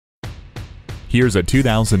Here's a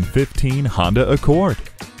 2015 Honda Accord.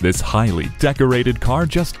 This highly decorated car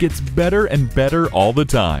just gets better and better all the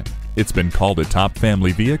time. It's been called a top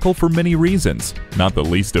family vehicle for many reasons, not the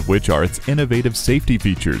least of which are its innovative safety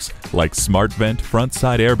features like smart vent front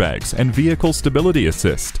side airbags and vehicle stability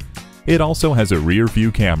assist. It also has a rear view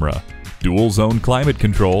camera, dual zone climate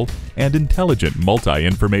control, and intelligent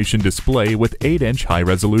multi-information display with 8-inch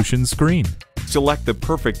high-resolution screen. Select the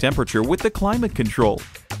perfect temperature with the climate control.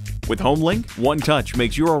 With HomeLink, one touch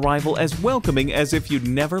makes your arrival as welcoming as if you'd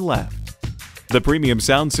never left. The premium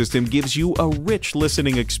sound system gives you a rich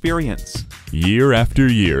listening experience. Year after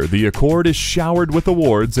year, the Accord is showered with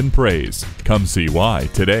awards and praise. Come see why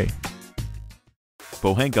today.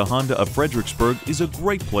 Pohanka Honda of Fredericksburg is a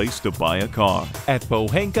great place to buy a car. At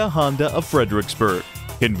Pohanka Honda of Fredericksburg,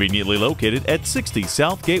 conveniently located at 60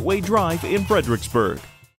 South Gateway Drive in Fredericksburg.